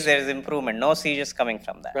seizures. at least there is improvement. No seizures coming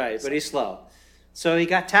from that. Right, but he's slow. So he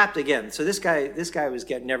got tapped again. So this guy was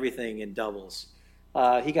getting everything in doubles.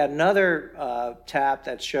 He got another tap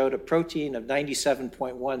that showed a protein of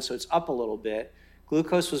 97.1, so it's up a little bit.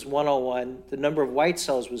 Glucose was 101. The number of white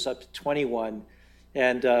cells was up to 21.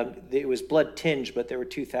 And it was blood tinged, but there were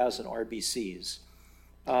 2,000 RBCs.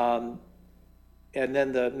 And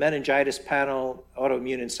then the meningitis panel,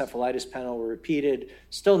 autoimmune encephalitis panel were repeated,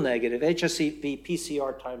 still negative. HSV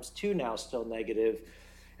PCR ×2 now still negative.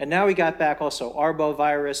 And now we got back also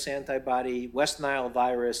arbovirus antibody, West Nile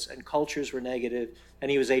virus, and cultures were negative, and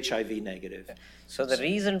he was HIV negative. So the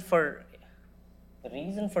reason for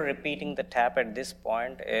repeating the TAP at this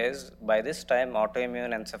point is by this time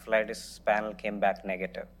autoimmune encephalitis panel came back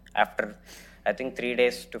negative after I think 3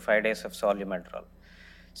 days to 5 days of Solumedrol.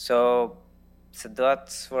 So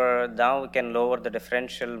that's where now we can lower the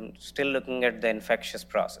differential, still looking at the infectious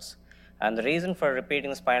process. And the reason for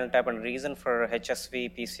repeating the spinal tap and reason for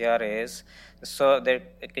HSV PCR is, so there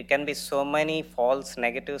can be so many false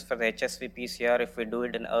negatives for the HSV PCR if we do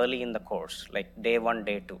it early in the course, like day 1,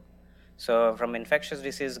 day 2. So from infectious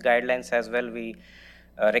disease guidelines as well, we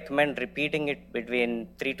recommend repeating it between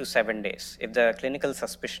 3 to 7 days if the clinical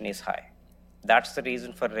suspicion is high. That's the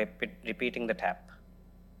reason for repeating the TAP.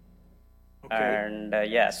 Okay.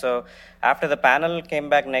 And so after the panel came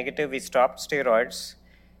back negative, we stopped steroids.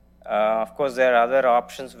 Of course, there are other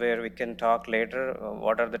options where we can talk later.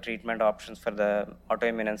 What are the treatment options for the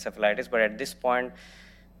autoimmune encephalitis? But at this point,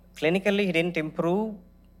 clinically, he didn't improve,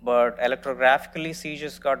 but electrographically,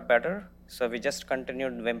 seizures got better. So we just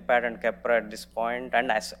continued Vimpat and Keppra at this point, and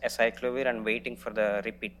acyclovir, and waiting for the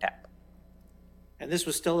repeat TAP. And this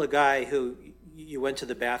was still a guy who you went to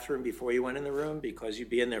the bathroom before you went in the room because you'd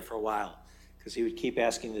be in there for a while because he would keep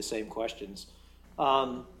asking the same questions.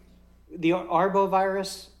 The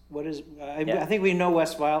arbovirus, what is? I think we know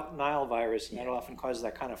West Nile virus, and that often causes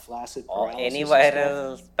that kind of flaccid paralysis. Or any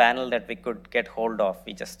viral panel that we could get hold of,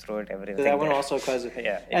 we just throw it everything. So that one also causes.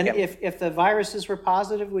 And if the viruses were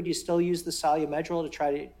positive, would you still use the Solumedrol to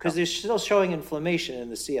try to? Because they're still showing inflammation in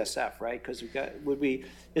the CSF, right? Because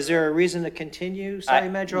is there a reason to continue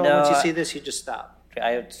Solumedrol? No, once you see this, you just stop.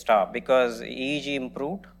 I would stop because EEG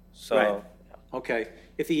improved. So. Right. Okay.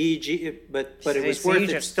 If the EEG, but it was worth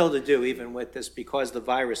it still to do even with this because the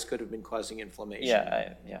virus could have been causing inflammation.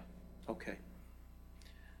 Yeah. Okay.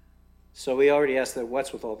 So we already asked that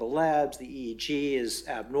what's with all the labs. The EEG is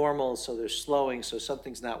abnormal, so they're slowing, so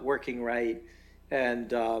something's not working right, and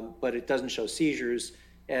but it doesn't show seizures.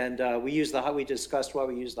 And we discussed why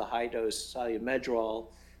we use the high dose Solumedrol,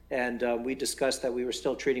 and we discussed that we were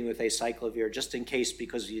still treating with acyclovir just in case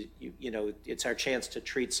because you know it's our chance to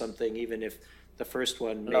treat something even if the first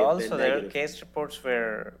one may have been negative. There are case reports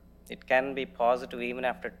where it can be positive even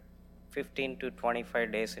after 15 to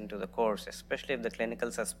 25 days into the course, especially if the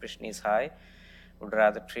clinical suspicion is high, would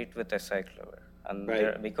rather treat with acyclovir.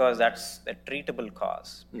 And because that's a treatable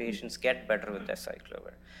cause. Patients get better with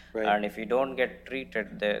acyclovir. Right. And if you don't get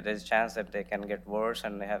treated, there's a chance that they can get worse,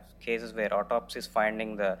 and they have cases where autopsies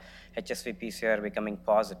finding the HSV PCR becoming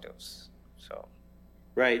positives. So.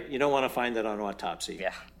 Right, you don't want to find that on autopsy.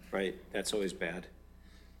 Yeah. Right, that's always bad.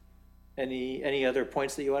 Any other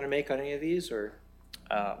points that you want to make on any of these, or?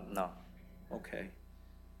 No. Okay.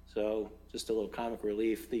 So just a little comic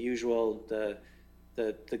relief. The usual, the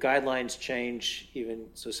guidelines change even,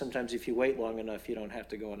 so sometimes if you wait long enough, you don't have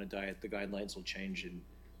to go on a diet. The guidelines will change and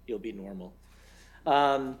you'll be normal.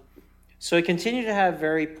 So he continued to have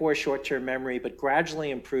very poor short-term memory, but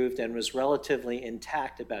gradually improved and was relatively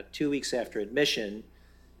intact about 2 weeks after admission.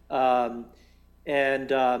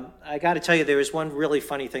 And I got to tell you, there was one really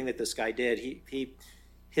funny thing that this guy did.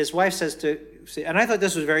 His wife says and I thought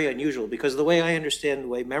this was very unusual because the way I understand the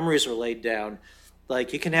way memories are laid down,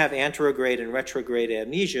 like you can have anterograde and retrograde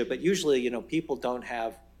amnesia, but usually, people don't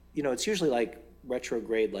have, it's usually like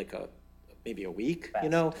retrograde, like maybe a week,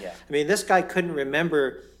 Yeah. I mean, this guy couldn't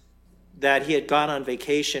remember that he had gone on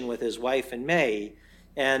vacation with his wife in May.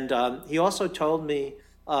 And he also told me,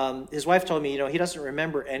 his wife told me, he doesn't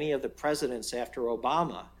remember any of the presidents after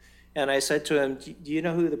Obama. And I said to him, do you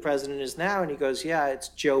know who the president is now? And he goes, yeah, it's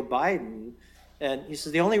Joe Biden. And he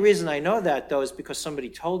says, the only reason I know that, though, is because somebody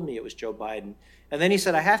told me it was Joe Biden. And then he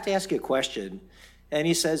said, I have to ask you a question. And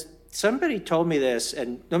he says, somebody told me this,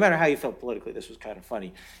 and no matter how you felt politically, this was kind of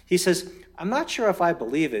funny. He says, I'm not sure if I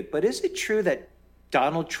believe it, but is it true that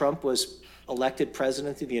Donald Trump was elected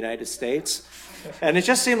president of the United States? And it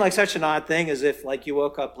just seemed like such an odd thing, as if like you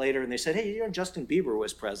woke up later and they said, hey, Justin Bieber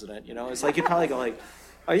was president. It's like you'd probably go like,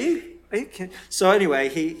 are you kidding? So anyway,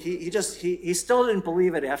 he still didn't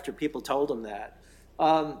believe it after people told him that.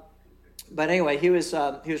 but anyway, he was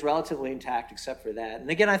relatively intact except for that. And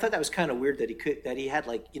again, I thought that was kind of weird that he had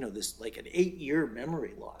like, this like an 8-year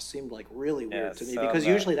memory loss. Seemed like really weird to me so because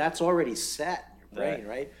usually that's already set in your brain,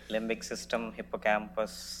 right? Limbic system,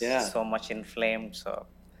 hippocampus, Yeah. so much inflamed. So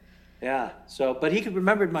Yeah. So, but he could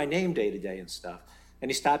remember my name day to day and stuff, and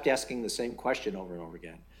he stopped asking the same question over and over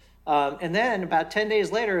again. And then about 10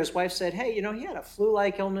 days later, his wife said, "Hey, he had a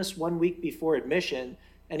flu-like illness 1 week before admission."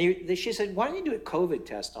 And she said, "Why don't you do a COVID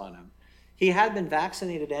test on him?" He had been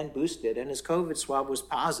vaccinated and boosted, and his COVID swab was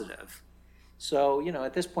positive. So,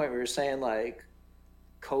 at this point, we were saying, like,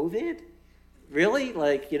 COVID? Really?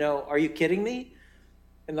 Like, are you kidding me?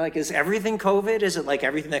 And, like, is everything COVID? Is it like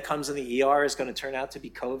everything that comes in the ER is going to turn out to be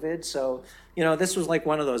COVID? So, this was like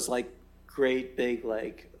one of those, like, great big,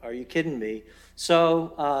 like, are you kidding me?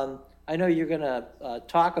 So, I know you're going to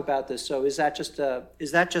talk about this. So is that just a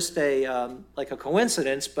like a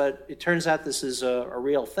coincidence? But it turns out this is a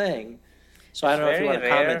real thing. So I don't know if you want to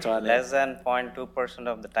comment on it. Less than 0.2%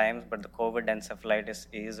 of the times, but the COVID encephalitis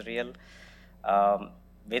is real.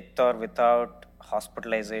 With or without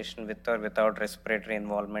hospitalization, with or without respiratory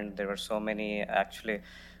involvement, there were so many actually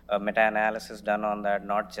meta-analysis done on that,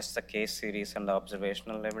 not just the case series and the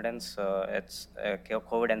observational evidence.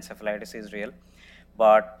 COVID encephalitis is real.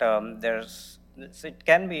 But it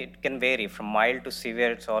can vary from mild to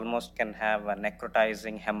severe. It's almost can have a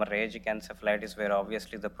necrotizing hemorrhagic encephalitis where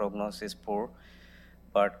obviously the prognosis is poor.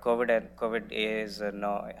 But COVID is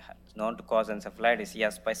known to cause encephalitis.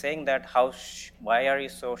 Yes, by saying that, why are you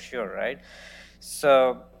so sure, right?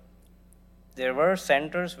 So there were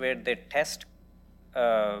centers where they test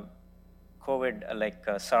COVID like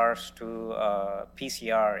SARS-2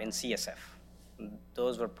 PCR in CSF.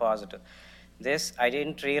 Those were positive. This I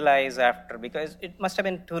didn't realize after, because it must have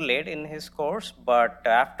been too late in his course, but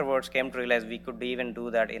afterwards came to realize we could even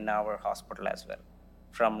do that in our hospital as well.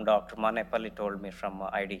 From Dr. Manepalli told me from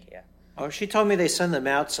ID here. Oh, she told me they send them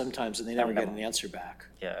out sometimes and they never get an answer back.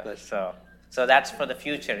 Yeah, But so that's for the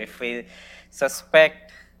future. If we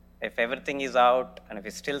suspect, if everything is out, and if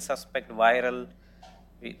we still suspect viral,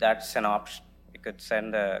 that's an option. We could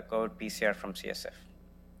send a COVID PCR from CSF.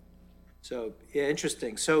 So, yeah,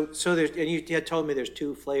 interesting. So there's, and you had told me there's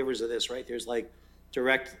 2 flavors of this, right? There's like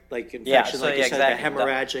direct, like infection, so like you said, exactly. like a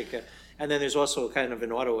hemorrhagic, and then there's also kind of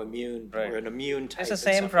an autoimmune or an immune type. It's the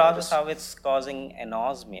same process how it's causing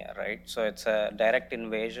anosmia, right? So it's a direct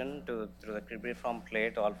invasion through the cribriform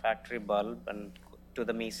plate, olfactory bulb, and to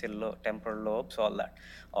the mesial temporal lobes, all that,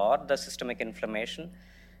 or the systemic inflammation.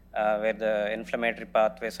 Where the inflammatory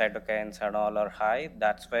pathway cytokines and all are high,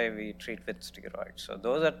 that's why we treat with steroids. So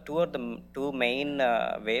those are two main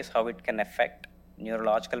ways how it can affect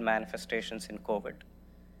neurological manifestations in COVID.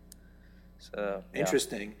 So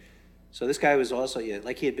Interesting. So this guy was also,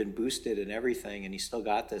 like he had been boosted and everything, and he still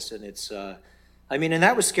got this. And it's, and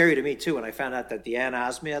that was scary to me too when I found out that the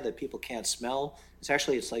anosmia that people can't smell,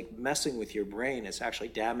 it's like messing with your brain. It's actually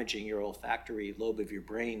damaging your olfactory lobe of your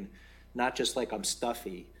brain, not just like I'm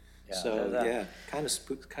stuffy. Kind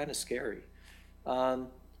of scary. And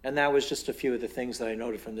that was just a few of the things that I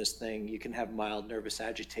noted from this thing. You can have mild nervous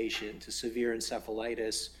agitation to severe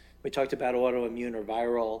encephalitis. We talked about autoimmune or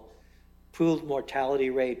viral. Pooled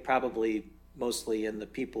mortality rate, probably mostly in the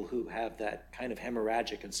people who have that kind of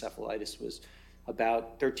hemorrhagic encephalitis, was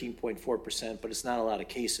about 13.4%, but it's not a lot of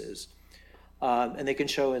cases. And they can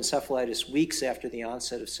show encephalitis weeks after the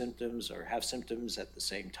onset of symptoms or have symptoms at the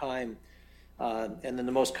same time. And then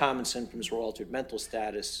the most common symptoms were altered mental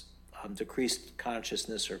status, decreased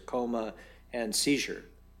consciousness or coma, and seizure.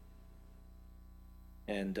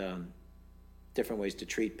 And different ways to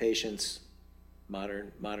treat patients,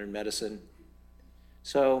 modern medicine.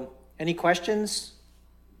 So, any questions?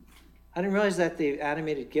 I didn't realize that the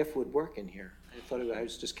animated GIF would work in here. I thought I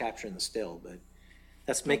was just capturing the still, but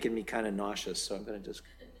that's making me kind of nauseous, so I'm going to just...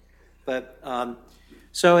 But...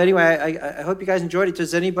 So anyway, I hope you guys enjoyed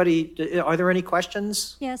it. Are there any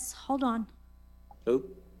questions? Yes, hold on. Oh.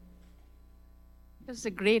 It was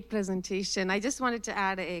a great presentation. I just wanted to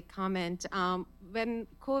add a comment. When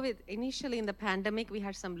COVID, initially in the pandemic, we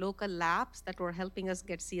had some local labs that were helping us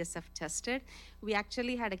get CSF tested. We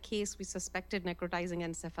actually had a case we suspected necrotizing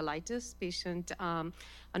encephalitis. Patient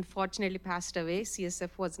unfortunately passed away. CSF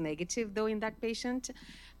was negative though in that patient.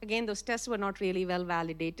 Again, those tests were not really well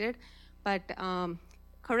validated, but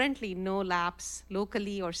currently no labs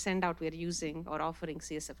locally or send out we're using or offering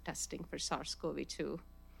CSF testing for SARS-CoV-2.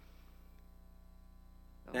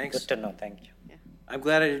 Thanks. Good to know, thank you. Yeah. I'm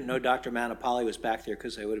glad I didn't know Dr. Manepalli was back there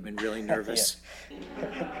because I would have been really nervous.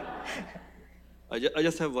 I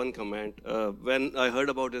just have one comment. When I heard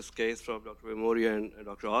about this case from Dr. Memoria and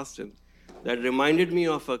Dr. Austin, that reminded me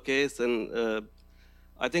of a case, and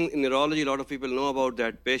I think in neurology, a lot of people know about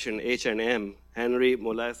that patient, H&M, Henry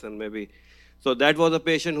Molaison, maybe. So that was a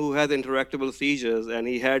patient who had interactable seizures, and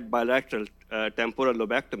he had bilateral temporal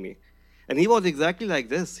lobectomy. And he was exactly like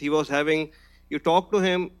this. He was having, you talk to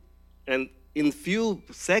him, and in few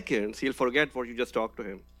seconds, he'll forget what you just talked to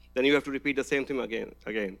him. Then you have to repeat the same thing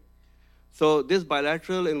again. So this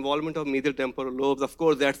bilateral involvement of medial temporal lobes, of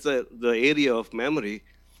course, that's the area of memory,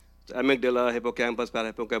 amygdala, hippocampus,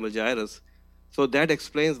 parahippocampal gyrus. So that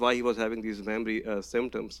explains why he was having these memory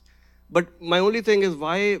symptoms. But my only thing is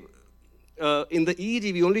why in the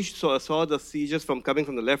EEG, we only saw the seizures coming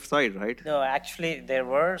from the left side, right? No, actually, there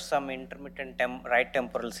were some intermittent right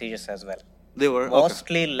temporal seizures as well. They were?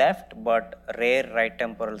 Mostly left, but rare right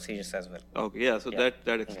temporal seizures as well. Okay, yeah, so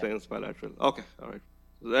that explains bilateral. Okay, all right.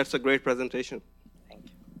 So that's a great presentation. Thank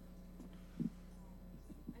you.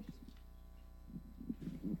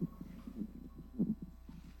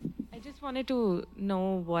 I just wanted to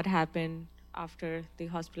know what happened after the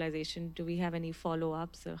hospitalization. Do we have any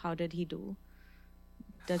follow-ups? How did he do?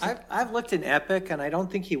 I've looked in Epic, and I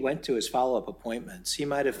don't think he went to his follow-up appointments. He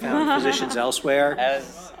might have found physicians elsewhere.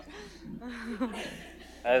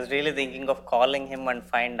 I was really thinking of calling him and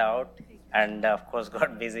find out, and of course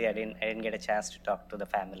got busy. I didn't get a chance to talk to the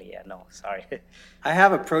family. Yeah, no, sorry. I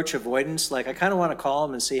have approach avoidance. Like, I kind of want to call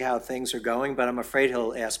him and see how things are going, but I'm afraid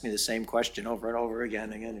he'll ask me the same question over and over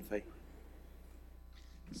again if I...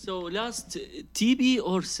 So last, TB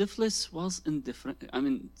or syphilis was indifferent. I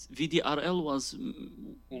mean, VDRL was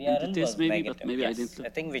VDRL test was maybe, negative, but maybe yes. I didn't look.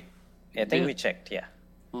 I think we checked, yeah.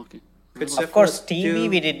 Okay. Of course, TB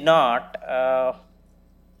we did not.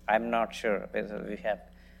 I'm not sure whether we have.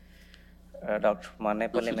 Dr.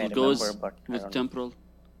 Manepalli may Goes remember, but I with don't temporal.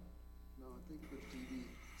 No, I think with TB,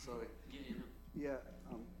 sorry. Yeah.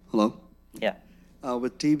 Hello? Yeah.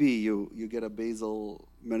 With TB, you get a basal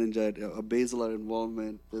meningitis, a basilar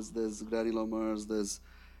involvement. There's granulomas. There's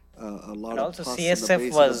a lot And of also pus CSF in the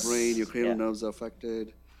base was- of the brain. Your cranial yeah. nerves are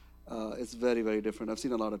affected. It's very, very different. I've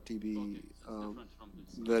seen a lot of TB.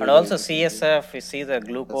 And also CSF, we see the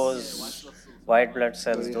glucose, white blood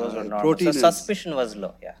cells, Very those high. are normal. Protein So is- suspicion was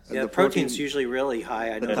low, yeah. And Yeah, the the protein's protein- usually really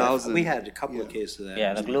high. I know that. 1,000, We had a couple of yeah. cases of that.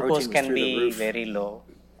 Yeah, the protein glucose was can through the be roof. very low.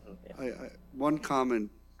 One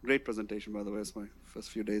comment, great presentation, by the way, it's my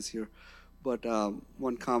first few days here. But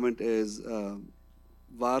one comment is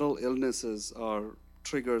viral illnesses are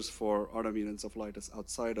triggers for autoimmune encephalitis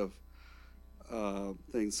outside of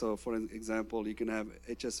things. So for example, you can have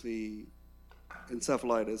HSV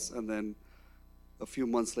encephalitis and then a few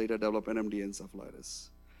months later develop NMD encephalitis.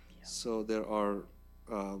 So there are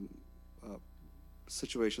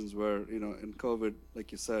situations where, in COVID,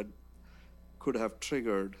 like you said, could have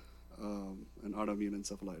triggered an autoimmune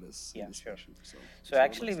encephalitis. Yeah, in this sure. patient. So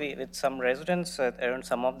actually, with some residents, and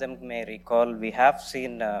some of them may recall, we have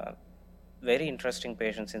seen very interesting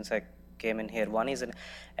patients since I came in here. One is an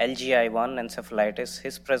LGI1 encephalitis.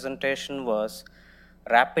 His presentation was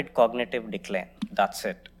rapid cognitive decline. That's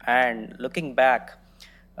it. And looking back,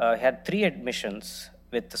 he had 3 admissions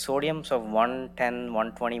with the sodiums of 110,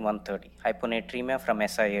 120, 130, hyponatremia from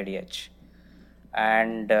SIADH.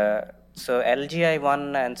 And so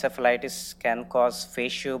LGI1 encephalitis can cause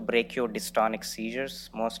facio-brachiodystonic seizures,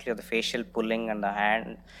 mostly of the facial pulling and the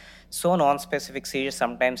hand. So non-specific seizures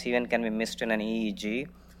sometimes even can be missed in an EEG.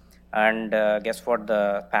 And guess what?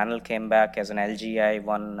 The panel came back as an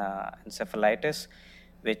LGI1 encephalitis,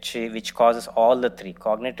 which causes all the 3: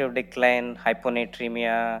 cognitive decline,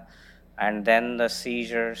 hyponatremia, and then the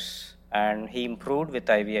seizures. And he improved with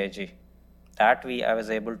IVIG. That I was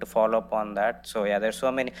able to follow up on that. So yeah, there's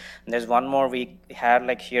so many. And there's one more we had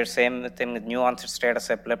like here, same thing with new onset status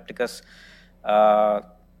epilepticus,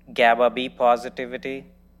 GABA B positivity,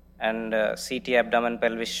 and CT abdomen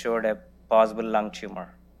pelvis showed a possible lung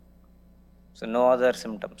tumor. So no other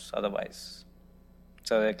symptoms otherwise.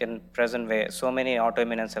 So they can present so many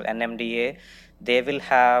autoimmune NMDA. They will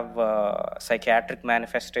have psychiatric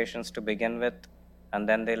manifestations to begin with, and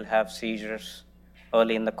then they'll have seizures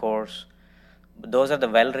early in the course. Those are the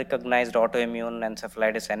well-recognized autoimmune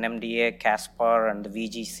encephalitis: NMDA, Caspar, and the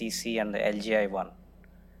VGCC, and the LGI1.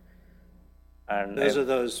 And Those are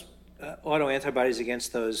those autoantibodies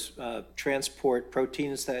against those transport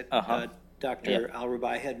proteins that Dr.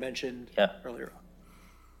 Al-Rubai had mentioned earlier on.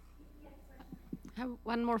 I have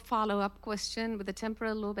one more follow-up question. With the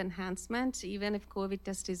temporal lobe enhancement, even if COVID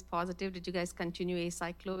test is positive, did you guys continue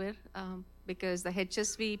acyclovir? Because the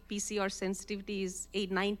HSV PCR sensitivity is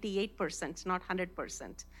 98%, not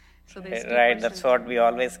 100%. So there's right, that's what we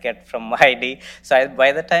always get from ID. So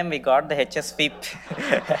by the time we got the HSV,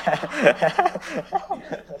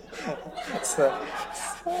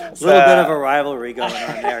 A little bit of a rivalry going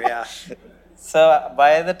on there, yeah. So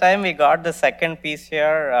by the time we got the second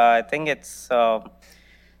PCR, I think it's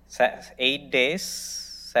 8 days,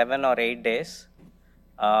 7 or 8 days.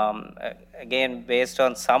 Again, based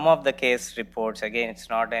on some of the case reports, again, it's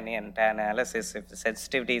not any entire analysis. If the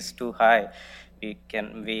sensitivity is too high,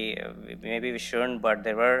 maybe we shouldn't, but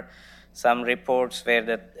there were some reports where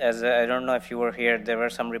I don't know if you were here, there were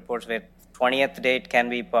some reports where 20th day it can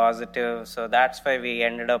be positive. So that's why we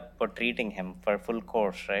ended up treating him for full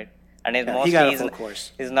course, right? And He got a full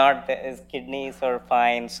course. His kidneys are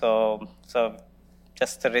fine, so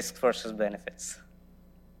just the risk versus benefits.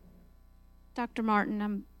 Dr. Martin,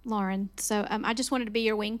 I'm Lauren. So I just wanted to be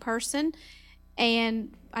your wing person.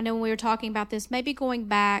 And I know when we were talking about this, maybe going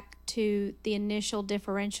back to the initial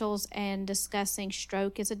differentials and discussing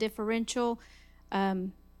stroke as a differential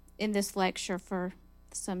in this lecture for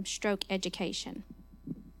some stroke education.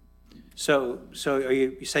 So are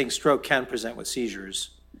you saying stroke can present with seizures?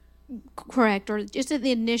 Correct. Or just at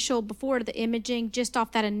the initial, before the imaging, just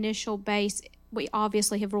off that initial base, we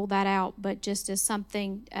obviously have ruled that out, but just as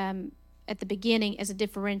something at the beginning as a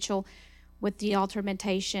differential with the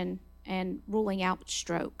altermentation and ruling out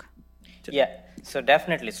stroke. Yeah, so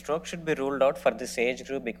definitely stroke should be ruled out for this age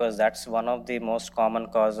group because that's one of the most common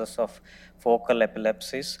causes of focal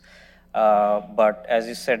epilepsies. But as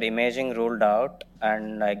you said, imaging ruled out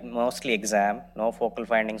and mostly exam, no focal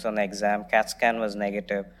findings on the exam. CAT scan was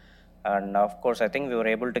negative. And of course, I think we were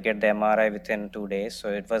able to get the MRI within 2 days, so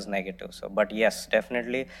it was negative. So, but yes,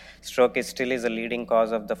 definitely, stroke still is a leading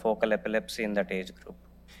cause of the focal epilepsy in that age group.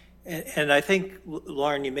 And I think,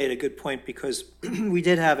 Lauren, you made a good point because we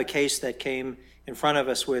did have a case that came in front of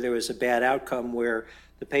us where there was a bad outcome where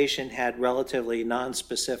the patient had relatively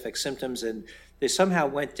non-specific symptoms and they somehow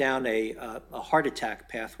went down a heart attack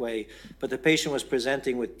pathway, but the patient was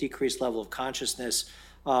presenting with decreased level of consciousness.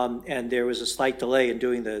 And there was a slight delay in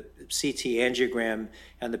doing the CT angiogram,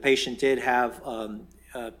 and the patient did have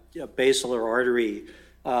a basilar artery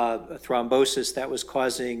thrombosis that was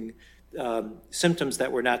causing symptoms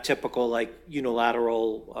that were not typical, like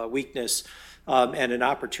unilateral weakness, and an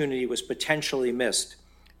opportunity was potentially missed,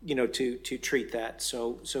 to treat that.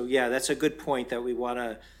 So yeah, that's a good point that we want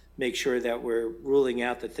to make sure that we're ruling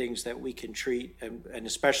out the things that we can treat, and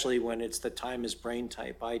especially when it's the time is brain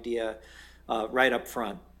type idea. Right up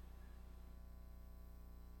front.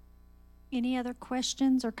 Any other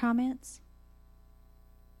questions or comments?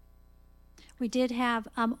 We did have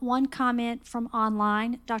one comment from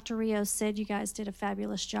online. Dr. Rios said you guys did a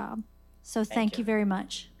fabulous job. So thank you very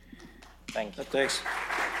much. Thank you. Thanks.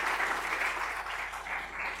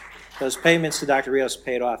 Those payments to Dr. Rios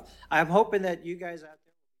paid off. I'm hoping that you guys out